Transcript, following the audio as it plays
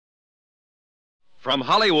From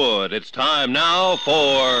Hollywood, it's time now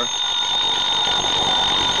for...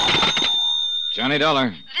 Johnny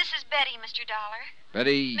Dollar. This is Betty, Mr. Dollar.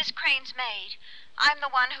 Betty... Miss Crane's maid. I'm the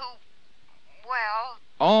one who... Well...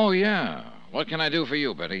 Oh, yeah. What can I do for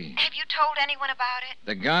you, Betty? Have you told anyone about it?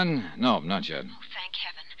 The gun? No, not yet. Oh, thank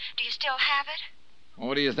heaven. Do you still have it?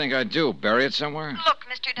 What do you think I'd do? Bury it somewhere? Look,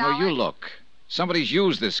 Mr. Dollar. No, you look. Somebody's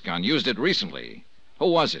used this gun, used it recently.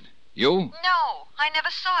 Who was it? You? No, I never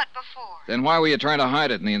saw it before. Then why were you trying to hide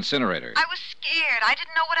it in the incinerator? I was scared. I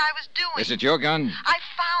didn't know what I was doing. Is it your gun? I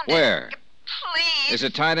found it. Where? Please. Is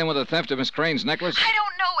it tied in with the theft of Miss Crane's necklace? I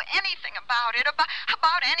don't know anything about it,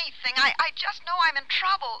 about anything. I just know I'm in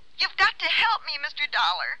trouble. You've got to help me, Mr.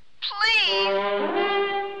 Dollar. Please.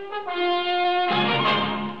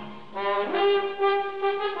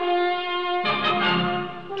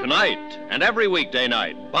 Tonight and every weekday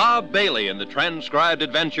night, Bob Bailey in the transcribed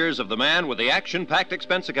adventures of the man with the action-packed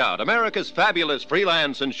expense account, America's fabulous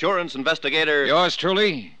freelance insurance investigator... Yours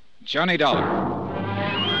truly, Johnny Dollar.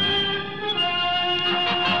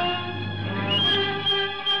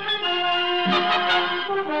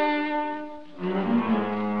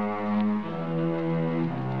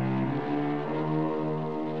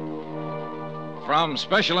 From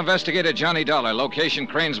Special Investigator Johnny Dollar, location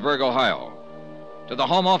Kranesburg, Ohio. To the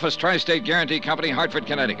Home Office Tri-State Guarantee Company, Hartford,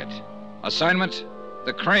 Connecticut. Assignment,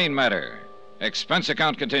 the Crane Matter. Expense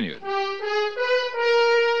account continued.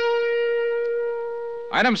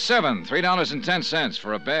 Item 7, $3.10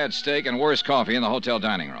 for a bad steak and worse coffee in the hotel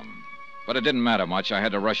dining room. But it didn't matter much. I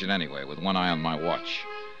had to rush it anyway, with one eye on my watch.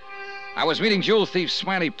 I was meeting jewel thief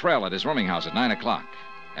Smiley Prell at his rooming house at 9 o'clock.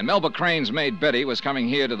 And Melba Crane's maid Betty was coming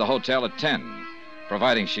here to the hotel at 10,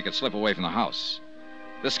 providing she could slip away from the house.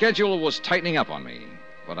 The schedule was tightening up on me,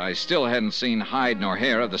 but I still hadn't seen hide nor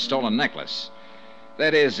hair of the stolen necklace.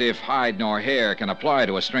 That is, if hide nor hair can apply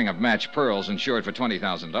to a string of matched pearls insured for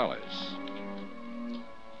 $20,000.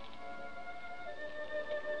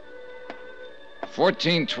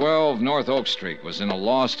 1412 North Oak Street was in a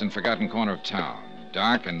lost and forgotten corner of town,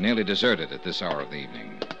 dark and nearly deserted at this hour of the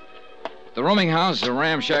evening. The rooming house, a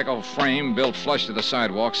ramshackle frame built flush to the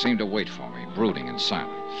sidewalk, seemed to wait for me, brooding in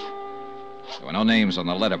silence. There were no names on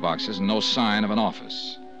the letterboxes and no sign of an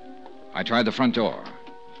office. I tried the front door.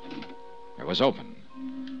 It was open.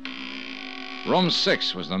 Room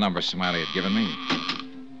 6 was the number Smiley had given me.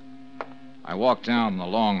 I walked down the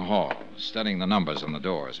long hall, studying the numbers on the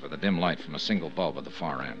doors with a dim light from a single bulb at the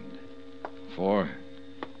far end. 4,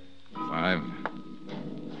 5,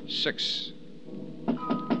 6.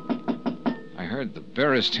 I heard the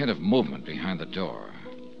barest hint of movement behind the door,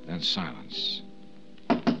 then silence.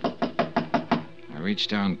 I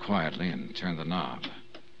reached down quietly and turned the knob.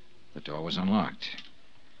 The door was unlocked.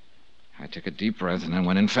 I took a deep breath and then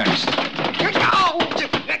went in fast.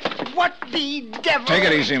 What the devil? Take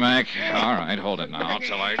it easy, Mac. All right, hold it now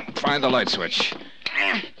till I find the light switch.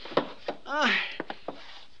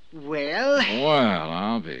 Well,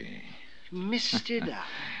 I'll be. Mr. Dollar.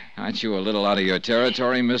 Aren't you a little out of your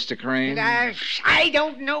territory, Mr. Crane? I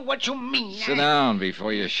don't know what you mean. Sit down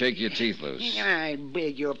before you shake your teeth loose. I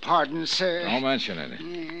beg your pardon, sir. Don't mention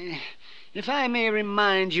it. If I may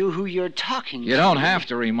remind you who you're talking to. You don't have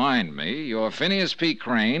to remind me. You're Phineas P.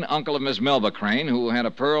 Crane, uncle of Miss Melba Crane, who had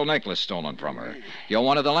a pearl necklace stolen from her. You're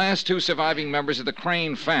one of the last 2 surviving members of the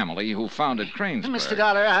Crane family who founded Kranesburg. Mr.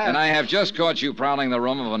 Dollar, And I have just caught you prowling the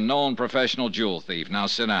room of a known professional jewel thief. Now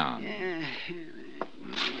sit down.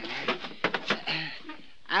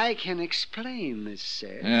 I can explain this,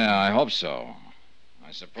 sir. Yeah, I hope so.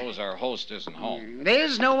 I suppose our host isn't home.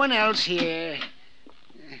 There's no one else here.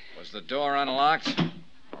 Was the door unlocked?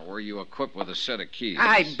 Or were you equipped with a set of keys?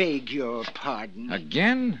 I beg your pardon.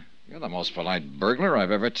 Again? You're the most polite burglar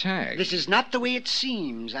I've ever tagged. This is not the way it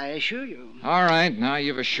seems, I assure you. All right, now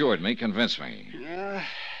you've assured me. Convince me.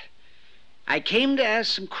 I came to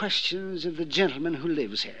ask some questions of the gentleman who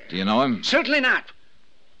lives here. Do you know him? Certainly not.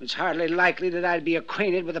 It's hardly likely that I'd be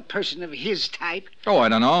acquainted with a person of his type. Oh, I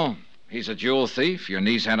don't know. He's a jewel thief. Your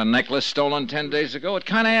niece had a necklace stolen 10 days ago. It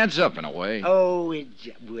kind of adds up in a way. Oh,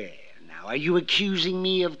 well, now, are you accusing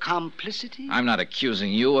me of complicity? I'm not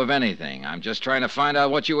accusing you of anything. I'm just trying to find out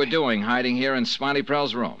what you were doing hiding here in Smiley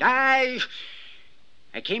Prell's room. I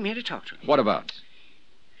came here to talk to him. What about?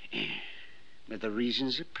 But the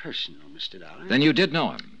reasons are personal, Mr. Dollar. Then you did know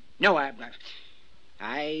him. No, I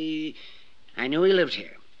knew he lived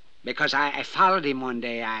here. Because I followed him one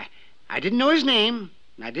day. I didn't know his name.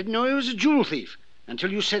 I didn't know he was a jewel thief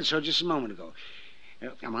until you said so just a moment ago.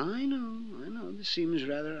 I know. This seems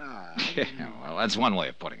rather odd. Yeah, well, that's one way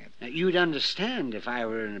of putting it. You'd understand if I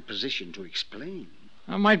were in a position to explain.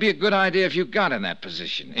 It might be a good idea if you got in that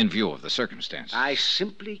position, in view of the circumstances. I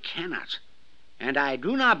simply cannot. And I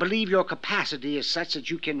do not believe your capacity is such that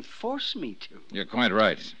you can force me to. You're quite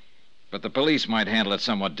right. But the police might handle it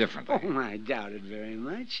somewhat differently. Oh, I doubt it very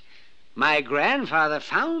much. My grandfather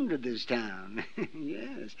founded this town.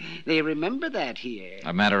 Yes, they remember that here.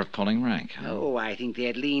 A matter of pulling rank, huh? Oh, I think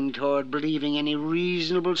they'd lean toward believing any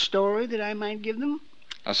reasonable story that I might give them.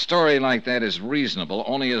 A story like that is reasonable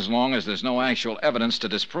only as long as there's no actual evidence to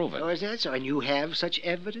disprove it. Oh, is that so? And you have such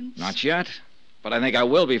evidence? Not yet, but I think I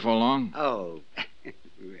will before long. Oh,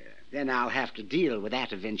 then I'll have to deal with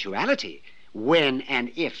that eventuality when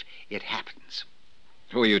and if it happens.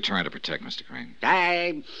 Who are you trying to protect, Mr. Crane?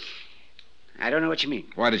 I don't know what you mean.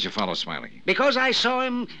 Why did you follow Smiley? Because I saw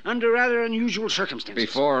him under rather unusual circumstances.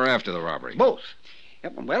 Before or after the robbery? Both.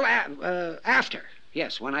 Well, after.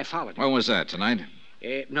 Yes, when I followed him. When was that, tonight?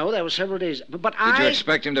 No, that was several days. But Did you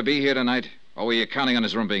expect him to be here tonight? Or were you counting on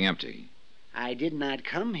his room being empty? I did not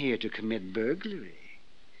come here to commit burglary.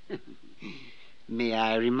 May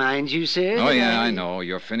I remind you, sir? Oh, yeah, I know.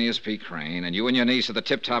 You're Phineas P. Crane, and you and your niece are the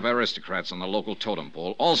tip-top aristocrats on the local totem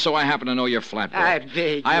pole. Also, I happen to know you're flatboat. I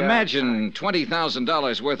beg I your imagine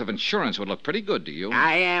 $20,000 worth of insurance would look pretty good to you.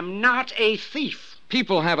 I am not a thief.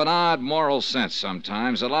 People have an odd moral sense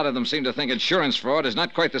sometimes. A lot of them seem to think insurance fraud is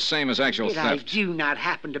not quite the same as actual Yet theft. I do not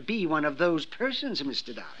happen to be one of those persons,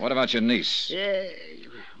 Mr. Dollar. What about your niece?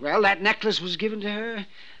 Well, that necklace was given to her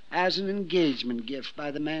as an engagement gift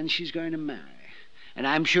by the man she's going to marry. And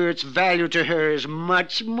I'm sure its value to her is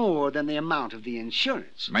much more than the amount of the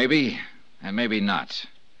insurance. Maybe, and maybe not.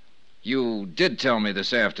 You did tell me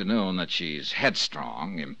this afternoon that she's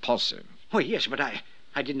headstrong, impulsive. Oh, yes, but I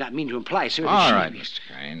did not mean to imply, sir, that All right, Mr.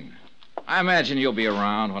 Crane. I imagine you'll be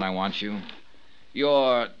around when I want you.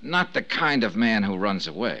 You're not the kind of man who runs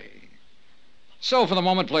away. So, for the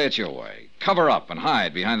moment, play it your way. Cover up and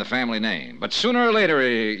hide behind the family name. But sooner or later,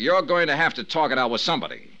 you're going to have to talk it out with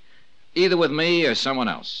somebody. Either with me or someone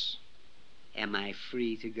else. Am I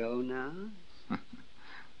free to go now?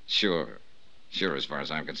 Sure. Sure, as far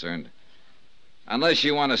as I'm concerned. Unless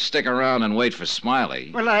you want to stick around and wait for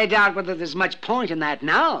Smiley. Well, I doubt whether there's much point in that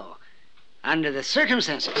now, under the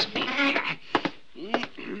circumstances.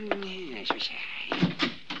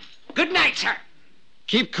 Good night, sir.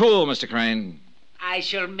 Keep cool, Mr. Crane. I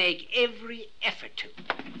shall make every effort to.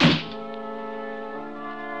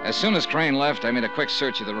 As soon as Crane left, I made a quick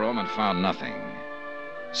search of the room and found nothing.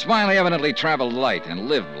 Smiley evidently traveled light and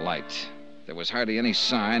lived light. There was hardly any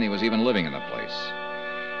sign he was even living in the place.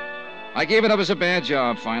 I gave it up as a bad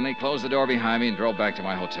job, finally, closed the door behind me, and drove back to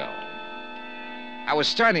my hotel. I was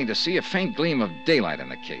starting to see a faint gleam of daylight in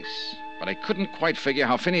the case, but I couldn't quite figure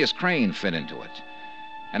how Phineas Crane fit into it.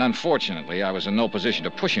 And unfortunately, I was in no position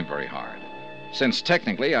to push him very hard, since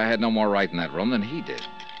technically I had no more right in that room than he did.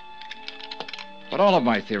 But all of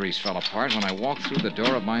my theories fell apart when I walked through the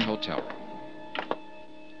door of my hotel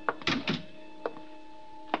room.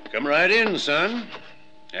 Come right in, son.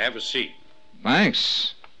 Have a seat.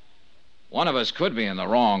 Thanks. One of us could be in the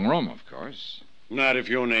wrong room, of course. Not if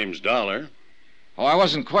your name's Dollar. Oh, I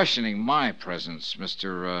wasn't questioning my presence,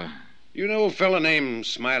 Mr. You know a fella named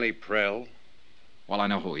Smiley Prell? Well, I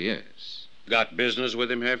know who he is. Got business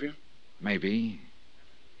with him, have you? Maybe.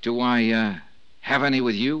 Do I, have any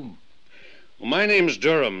with you? Well, my name's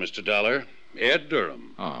Durham, Mr. Dollar. Ed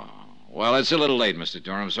Durham. Oh, well, it's a little late, Mr.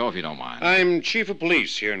 Durham, so if you don't mind. I'm chief of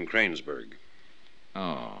police here in Kranesburg.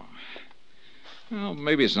 Oh. Well,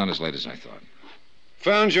 maybe it's not as late as I thought.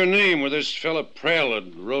 Found your name where this fella Prell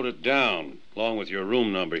had wrote it down, along with your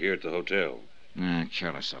room number here at the hotel.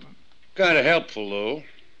 Careless of him. Kind of helpful, though.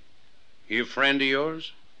 He a friend of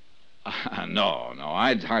yours? No,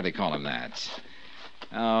 I'd hardly call him that.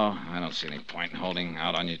 Oh, I don't see any point in holding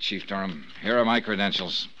out on you, Chief Durham. Here are my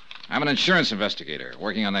credentials. I'm an insurance investigator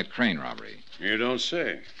working on that Crane robbery. You don't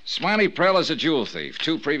say. Smiley Prell is a jewel thief,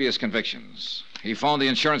 2 previous convictions. He phoned the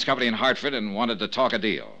insurance company in Hartford and wanted to talk a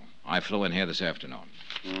deal. I flew in here this afternoon.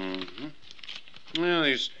 Mm-hmm. Well,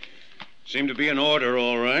 these seem to be in order,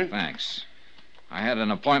 all right. Thanks. I had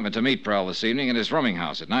an appointment to meet Prell this evening at his rooming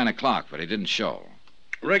house at 9 o'clock, but he didn't show.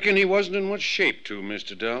 Reckon he wasn't in much shape to,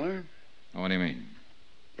 Mr. Dollar. What do you mean?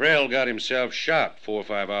 Prell got himself shot 4 or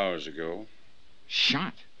 5 hours ago.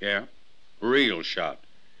 Shot? Yeah, real shot.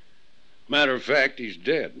 Matter of fact, he's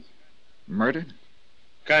dead. Murdered?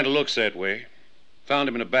 Kind of looks that way. Found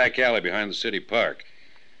him in a back alley behind the city park.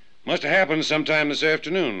 Must have happened sometime this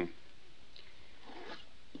afternoon.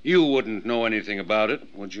 You wouldn't know anything about it,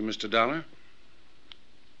 would you, Mr. Dollar?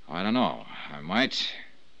 I don't know. I might.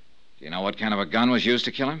 Do you know what kind of a gun was used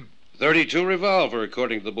to kill him? .32 revolver,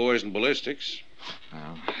 according to the boys in ballistics.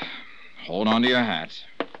 Well, Hold on to your hat.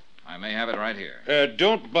 I may have it right here.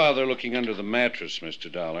 Don't bother looking under the mattress,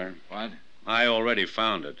 Mr. Dollar. What? I already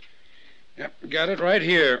found it. Yep, got it right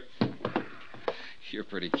here. You're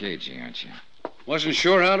pretty cagey, aren't you? Wasn't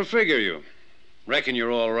sure how to figure you. Reckon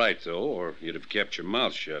you're all right, though, or you'd have kept your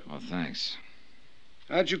mouth shut. Well, thanks.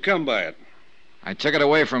 How'd you come by it? I took it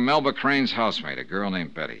away from Melba Crane's housemate, a girl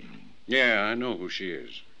named Betty. Yeah, I know who she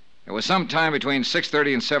is. It was sometime between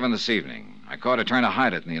 6:30 and 7 this evening. I caught her trying to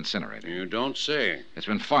hide it in the incinerator. You don't say. It's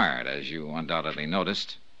been fired, as you undoubtedly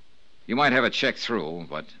noticed. You might have it checked through,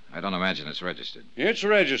 but I don't imagine it's registered. It's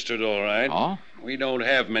registered, all right. Oh? We don't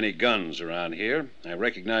have many guns around here. I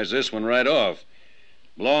recognize this one right off.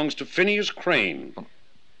 Belongs to Phineas Crane.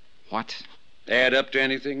 What? Add up to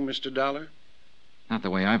anything, Mr. Dollar? Not the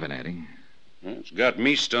way I've been adding. Well, it's got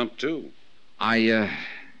me stumped, too. I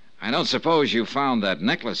don't suppose you found that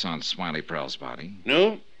necklace on Smiley Prell's body.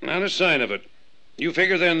 No, not a sign of it. You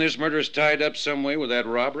figure then this murder's tied up some way with that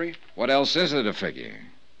robbery? What else is there to figure?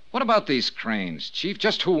 What about these Cranes, Chief?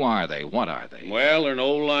 Just who are they? What are they? Well, they're an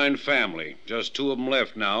old-line family. Just two of them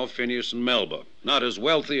left now, Phineas and Melba. Not as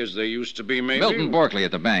wealthy as they used to be, maybe. Milton Borkley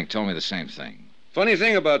at the bank told me the same thing. Funny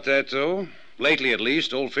thing about that, though. Lately, at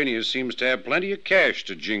least, old Phineas seems to have plenty of cash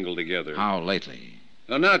to jingle together. How lately?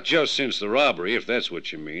 Now, not just since the robbery, if that's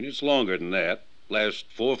what you mean. It's longer than that. Last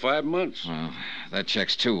 4 or 5 months. Well, that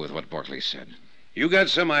checks, too, with what Borkley said. You got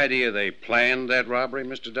some idea they planned that robbery,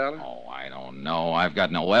 Mr. Dollar? Oh, I don't know. I've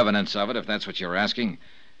got no evidence of it, if that's what you're asking.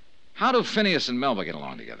 How do Phineas and Melba get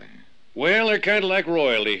along together? Well, they're kind of like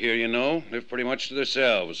royalty here, you know. Live pretty much to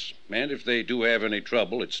themselves. And if they do have any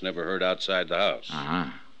trouble, it's never heard outside the house. Uh-huh.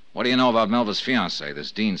 What do you know about Melba's fiancé,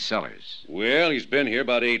 this Dean Sellers? Well, he's been here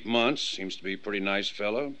about 8 months. Seems to be a pretty nice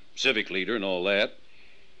fellow. Civic leader and all that.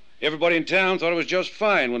 Everybody in town thought it was just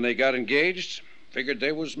fine when they got engaged. Figured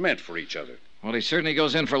they was meant for each other. Well, he certainly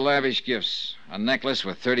goes in for lavish gifts. A necklace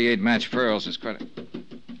with 38 matched pearls is quite...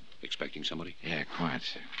 Expecting somebody? Yeah,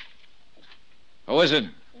 quite. Who is it?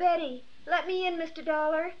 Betty, let me in, Mr.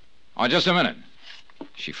 Dollar. Oh, just a minute.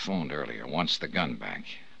 She phoned earlier, wants the gun back.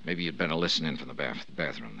 Maybe you'd better listen in from the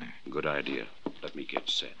bathroom there. Good idea. Let me get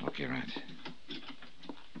set. Okay, right.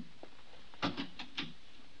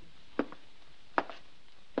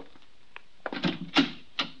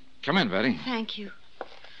 Come in, Betty. Thank you.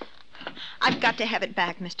 I've got to have it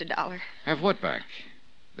back, Mr. Dollar. Have what back?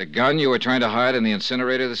 The gun you were trying to hide in the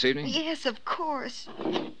incinerator this evening? Yes, of course.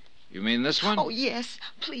 You mean this one? Oh, yes.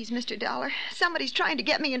 Please, Mr. Dollar. Somebody's trying to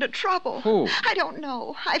get me into trouble. Who? I don't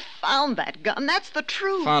know. I found that gun. That's the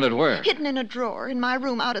truth. Found it where? Hidden in a drawer in my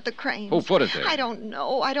room out at the Cranes. Who put it there? I don't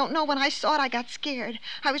know. When I saw it, I got scared.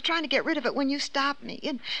 I was trying to get rid of it when you stopped me.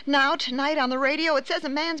 And now, tonight on the radio, it says a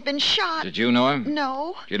man's been shot. Did you know him?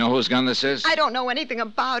 No. Do you know whose gun this is? I don't know anything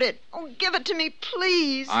about it. Oh, give it to me,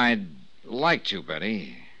 please. I'd like to,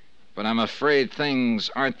 Betty. But I'm afraid things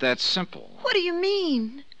aren't that simple. What do you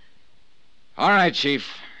mean? All right,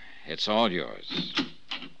 Chief. It's all yours.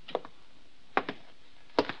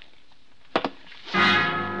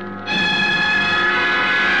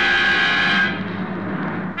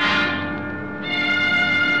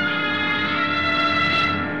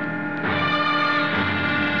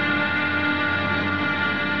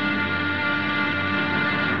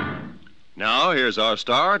 Now, here's our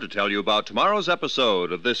star to tell you about tomorrow's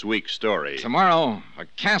episode of this week's story. Tomorrow, a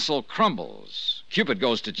castle crumbles. Cupid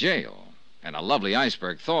goes to jail. And a lovely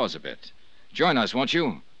iceberg thaws a bit. Join us, won't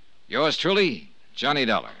you? Yours truly, Johnny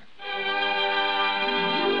Dollar.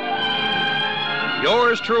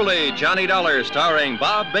 Yours truly, Johnny Dollar, starring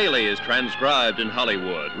Bob Bailey, is transcribed in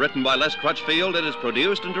Hollywood. Written by Les Crutchfield, it is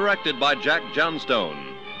produced and directed by Jack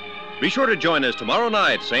Johnstone. Be sure to join us tomorrow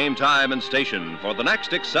night, same time and station, for the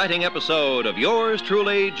next exciting episode of Yours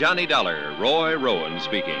truly, Johnny Dollar. Roy Rowan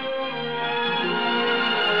speaking.